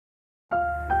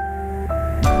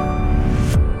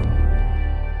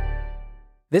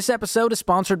This episode is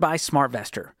sponsored by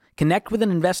SmartVestor. Connect with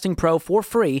an investing pro for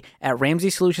free at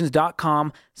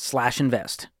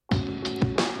RamseySolutions.com/invest.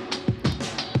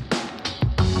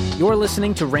 You're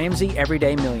listening to Ramsey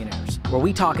Everyday Millionaires, where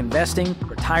we talk investing,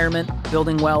 retirement,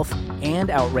 building wealth, and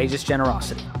outrageous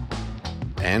generosity.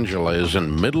 Angela is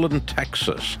in Midland,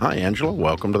 Texas. Hi, Angela.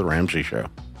 Welcome to the Ramsey Show.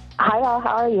 Hi, all.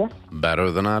 How are you?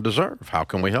 Better than I deserve. How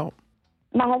can we help?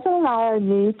 My husband and I are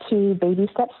new to baby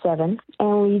step 7,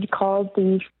 and we called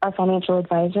our financial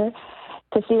advisor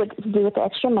to see what to do with the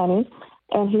extra money,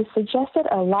 and he suggested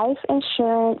a life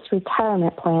insurance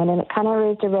retirement plan, and it kind of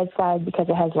raised a red flag because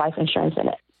it has life insurance in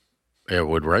it. It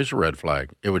would raise a red flag.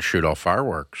 It would shoot off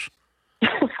fireworks.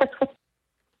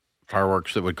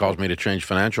 Fireworks that would cause me to change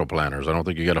financial planners. I don't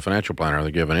think you get a financial planner. I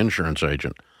think you have an insurance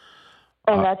agent.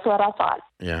 And that's what I thought.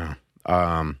 Yeah.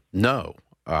 No.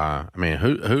 I mean,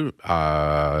 who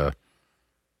does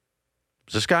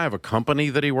this guy have a company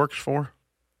that he works for?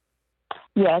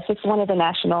 Yes, it's one of the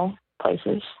national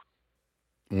places.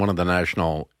 One of the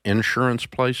national insurance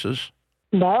places?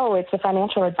 No, it's a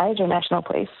financial advisor national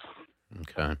place.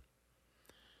 Okay.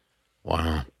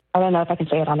 Wow. I don't know if I can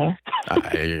say it on there.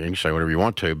 You can say whatever you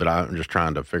want to, but I'm just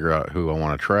trying to figure out who I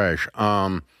want to trash.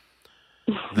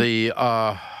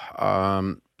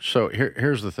 So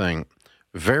here's the thing.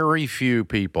 Very few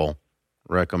people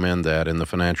recommend that in the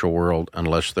financial world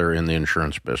unless they're in the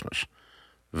insurance business.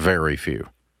 Very few.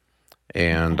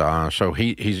 And so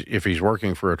if he's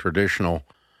working for a traditional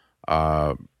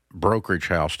brokerage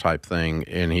house type thing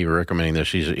and he's recommending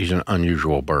this, he's an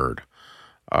unusual bird.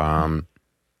 How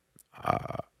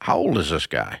old is this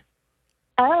guy?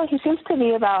 Oh, he seems to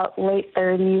be about late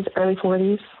 30s, early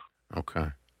 40s. Okay.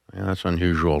 Yeah, that's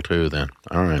unusual too then.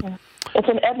 All right. Yeah. It's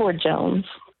an Edward Jones.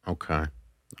 Okay.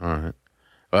 All right.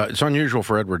 It's unusual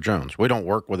for Edward Jones. We don't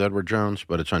work with Edward Jones,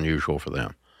 but it's unusual for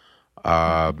them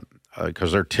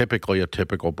because they're typically a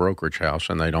typical brokerage house,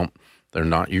 and they're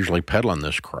not usually peddling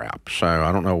this crap. So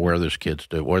I don't know where this kid's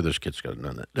doing this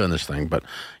thing, but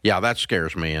yeah, that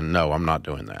scares me. And no, I'm not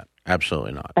doing that.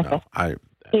 Absolutely not. Okay. No.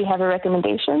 Do you have a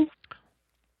recommendation?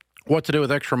 What to do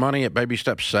with extra money at baby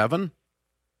step 7?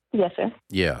 Yes, sir.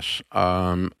 Yes.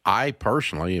 I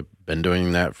personally have been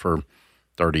doing that for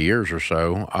 30 years or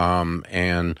so,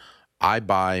 and I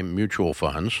buy mutual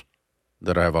funds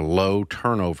that have a low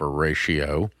turnover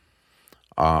ratio,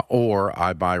 or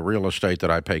I buy real estate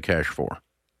that I pay cash for.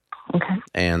 Okay.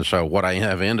 And so what I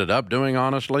have ended up doing,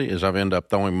 honestly, is I've ended up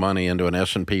throwing money into an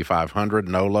S&P 500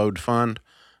 no-load fund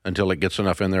until it gets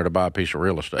enough in there to buy a piece of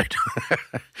real estate.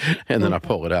 And then I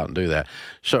pull it out and do that.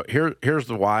 So here's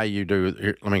the why you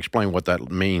do. Let me explain what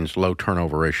that means, low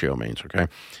turnover ratio means, okay?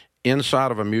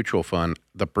 Inside of a mutual fund,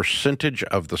 the percentage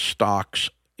of the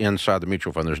stocks inside the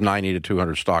mutual fund, there's 90 to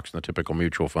 200 stocks in the typical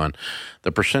mutual fund.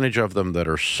 The percentage of them that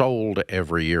are sold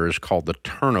every year is called the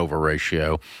turnover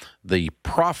ratio. The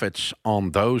profits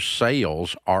on those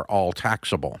sales are all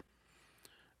taxable.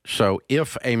 So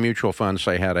if a mutual fund,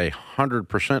 say, had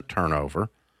 100% turnover,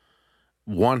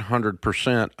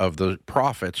 100% of the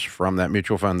profits from that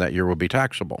mutual fund that year would be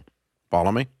taxable.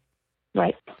 Follow me?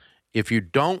 Right. If you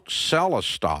don't sell a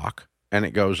stock and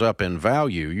it goes up in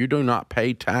value, you do not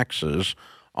pay taxes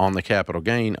on the capital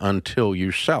gain until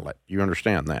you sell it. You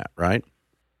understand that, right?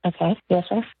 Okay. Yes,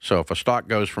 sir. So if a stock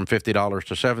goes from $50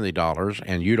 to $70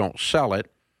 and you don't sell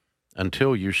it,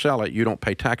 until you sell it, you don't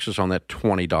pay taxes on that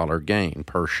 $20 gain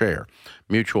per share.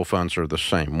 Mutual funds are the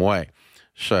same way.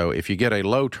 So if you get a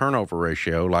low turnover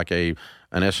ratio, like an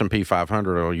S&P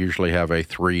 500 will usually have a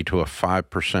 3 to a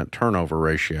 5% turnover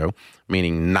ratio,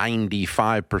 meaning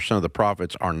 95% of the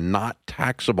profits are not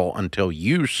taxable until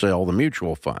you sell the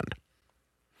mutual fund.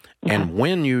 Okay. And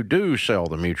when you do sell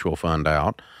the mutual fund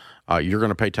out, you're going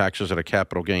to pay taxes at a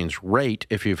capital gains rate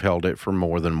if you've held it for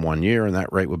more than 1 year, and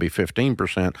that rate would be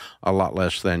 15%, a lot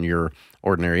less than your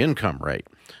ordinary income rate.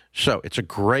 So it's a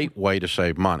great way to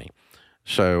save money.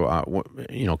 So,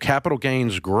 capital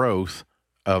gains growth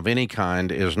of any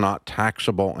kind is not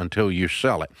taxable until you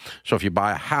sell it. So if you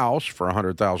buy a house for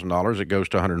 $100,000, it goes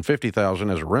to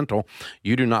 $150,000 as a rental.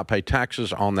 You do not pay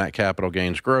taxes on that capital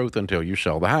gains growth until you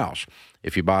sell the house.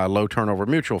 If you buy a low turnover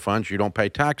mutual funds, you don't pay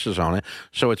taxes on it.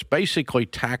 So it's basically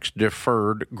tax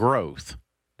deferred growth.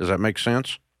 Does that make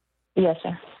sense? Yes,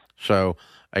 sir. So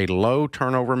a low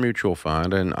turnover mutual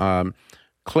fund, and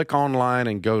click online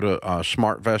and go to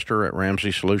SmartVestor at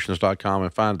RamseySolutions.com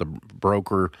and find the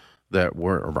broker that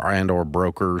or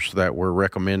brokers that we're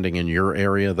recommending in your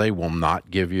area. They will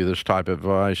not give you this type of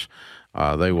advice.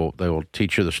 They will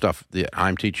teach you the stuff that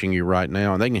I'm teaching you right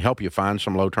now, and they can help you find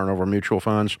some low turnover mutual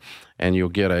funds, and you'll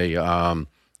get an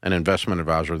investment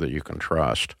advisor that you can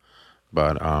trust.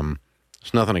 But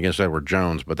it's nothing against Edward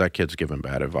Jones, but that kid's giving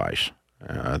bad advice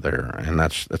there, and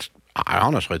that's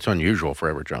honestly, it's unusual for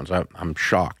Edward Jones. I'm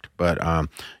shocked, but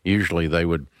usually they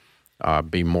would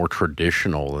be more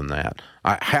traditional than that.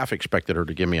 I half expected her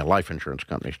to give me a life insurance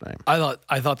company's name.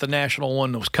 I thought the national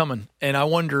one was coming, and I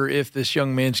wonder if this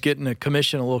young man's getting a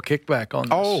commission, a little kickback on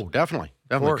this. Oh, definitely.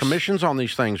 Commissions on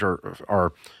these things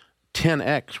are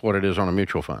 10x what it is on a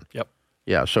mutual fund. Yep.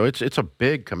 Yeah, so it's a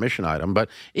big commission item, but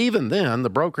even then, the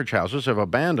brokerage houses have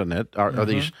abandoned it. Are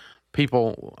these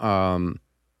people,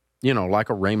 like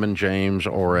a Raymond James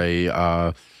or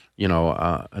an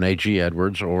A.G.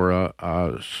 Edwards or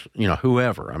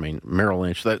whoever. I mean, Merrill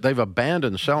Lynch. They've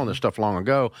abandoned selling this stuff long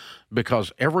ago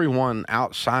because everyone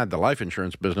outside the life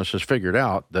insurance business has figured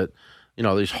out that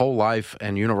these whole life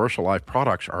and universal life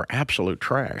products are absolute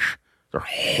trash. They're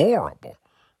horrible,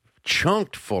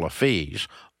 chunked full of fees.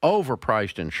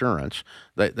 Overpriced insurance.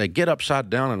 They get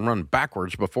upside down and run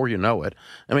backwards before you know it.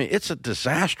 I mean, it's a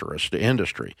disastrous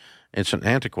industry. It's an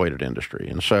antiquated industry.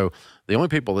 And so the only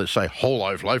people that say whole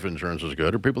life insurance is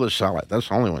good are people that sell it. That's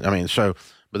the only one. I mean,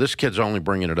 but this kid's only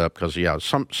bringing it up because,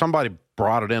 somebody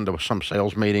brought it into some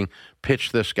sales meeting,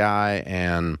 pitched this guy,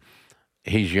 and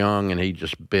he's young and he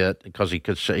just bit because he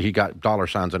could say he got dollar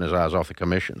signs in his eyes off the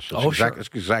commissions. That's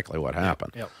exactly what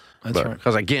happened. Yep. That's right.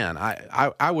 Because again,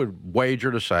 I would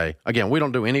wager to say, again, we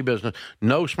don't do any business.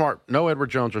 No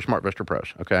Edward Jones or SmartVestor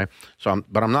Pros. Okay,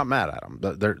 but I'm not mad at them.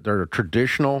 They're a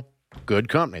traditional good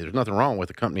company. There's nothing wrong with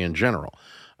the company in general,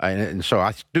 and so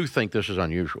I do think this is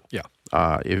unusual. Yeah.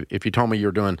 If you told me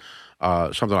you're doing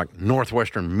something like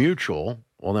Northwestern Mutual,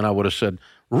 well, then I would have said,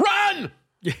 run.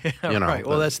 Yeah, right.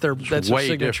 Well, that's their way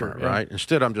signature, different, right?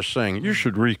 Instead, I'm just saying you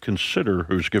should reconsider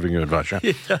who's giving you advice.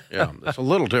 Yeah, it's a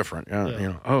little different.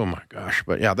 Oh my gosh,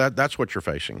 but yeah, that's what you're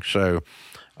facing. So,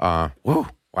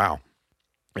 wow,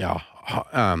 yeah,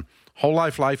 whole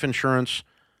life insurance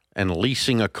and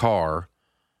leasing a car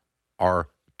are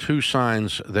two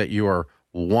signs that you are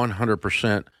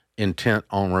 100% intent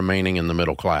on remaining in the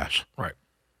middle class. Right.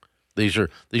 These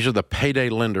are the payday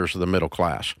lenders of the middle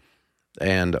class.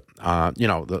 And,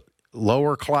 the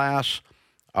lower class,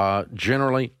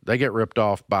 generally, they get ripped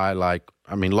off by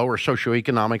lower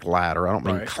socioeconomic ladder. I don't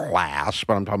mean class,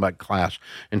 but I'm talking about class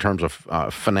in terms of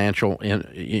financial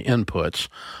inputs.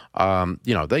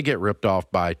 They get ripped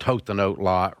off by tote the note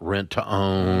lot, rent to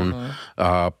own,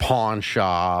 pawn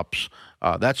shops.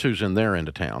 That's who's in their end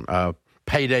of town.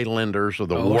 Payday lenders are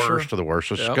the worst of the worst,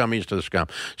 the scummies to the scum.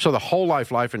 So the whole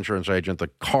life insurance agent, the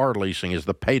car leasing, is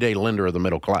the payday lender of the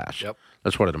middle class. Yep.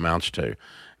 That's what it amounts to.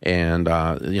 And,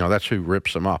 that's who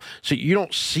rips them off. See, you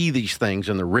don't see these things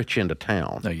in the rich end of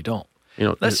town. No, you don't.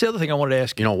 That's the other thing I wanted to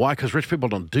ask you. You know why? Because rich people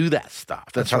don't do that stuff.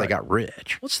 That's how they got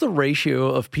rich. What's the ratio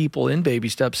of people in Baby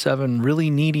Step 7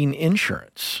 really needing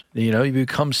insurance? You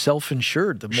become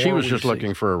self-insured. She was just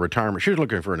looking for a retirement. She was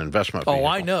looking for an investment vehicle. Oh,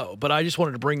 I know. But I just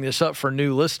wanted to bring this up for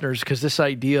new listeners because this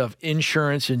idea of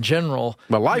insurance in general.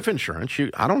 Well, life insurance,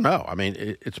 I don't know. I mean,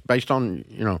 it's based on,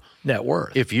 net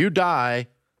worth. If you die,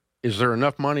 is there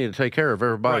enough money to take care of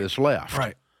everybody that's left?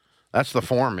 Right. That's the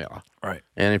formula. Right.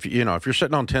 And if you're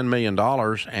sitting on $10 million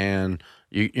and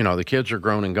the kids are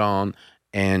grown and gone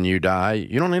and you die,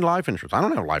 you don't need life insurance. I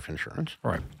don't have life insurance.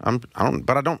 Right.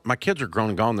 My kids are grown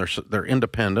and gone. They're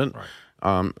independent.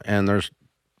 Right. And there's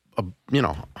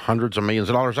hundreds of millions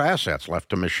of dollars of assets left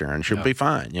to Miss Sharon. She'll be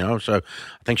fine, So I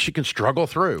think she can struggle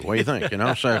through. What do you think,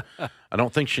 So I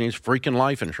don't think she needs freaking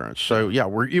life insurance. So,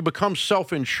 you become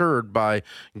self-insured by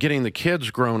getting the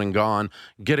kids grown and gone,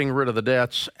 getting rid of the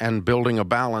debts, and building a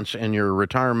balance in your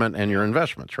retirement and your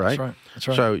investments, right? That's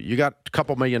right. So you got a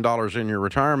couple $1 million in your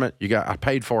retirement. You got a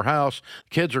paid-for house.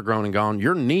 Kids are grown and gone.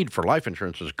 Your need for life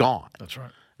insurance is gone. That's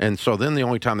right. And so then the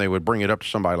only time they would bring it up to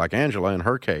somebody like Angela, in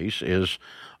her case, is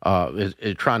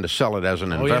trying to sell it as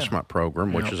an investment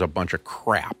program, which is a bunch of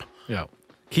crap. Yeah.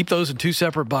 Keep those in two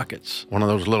separate buckets. One of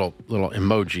those little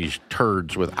emojis,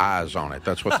 turds with eyes on it.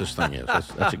 That's what this thing is.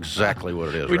 That's exactly what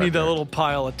it is. We need that little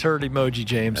pile of turd emoji,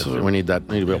 James. We need that.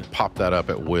 We need to be able to pop that up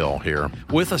at will here.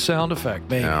 With a sound effect,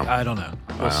 maybe. Yeah. I don't know.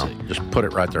 We'll see. Just put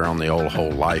it right there on the old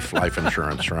whole life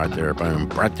insurance right there. Boom.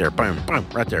 Right there. Boom. Boom.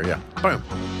 Right there. Yeah. Boom.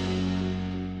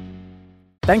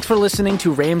 Thanks for listening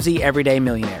to Ramsey Everyday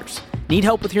Millionaires. Need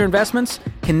help with your investments?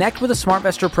 Connect with a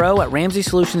SmartVestor Pro at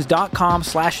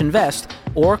RamseySolutions.com/invest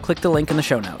or click the link in the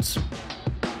show notes.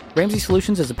 Ramsey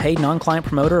Solutions is a paid non-client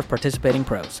promoter of participating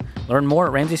pros. Learn more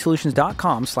at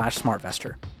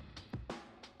RamseySolutions.com/SmartVestor.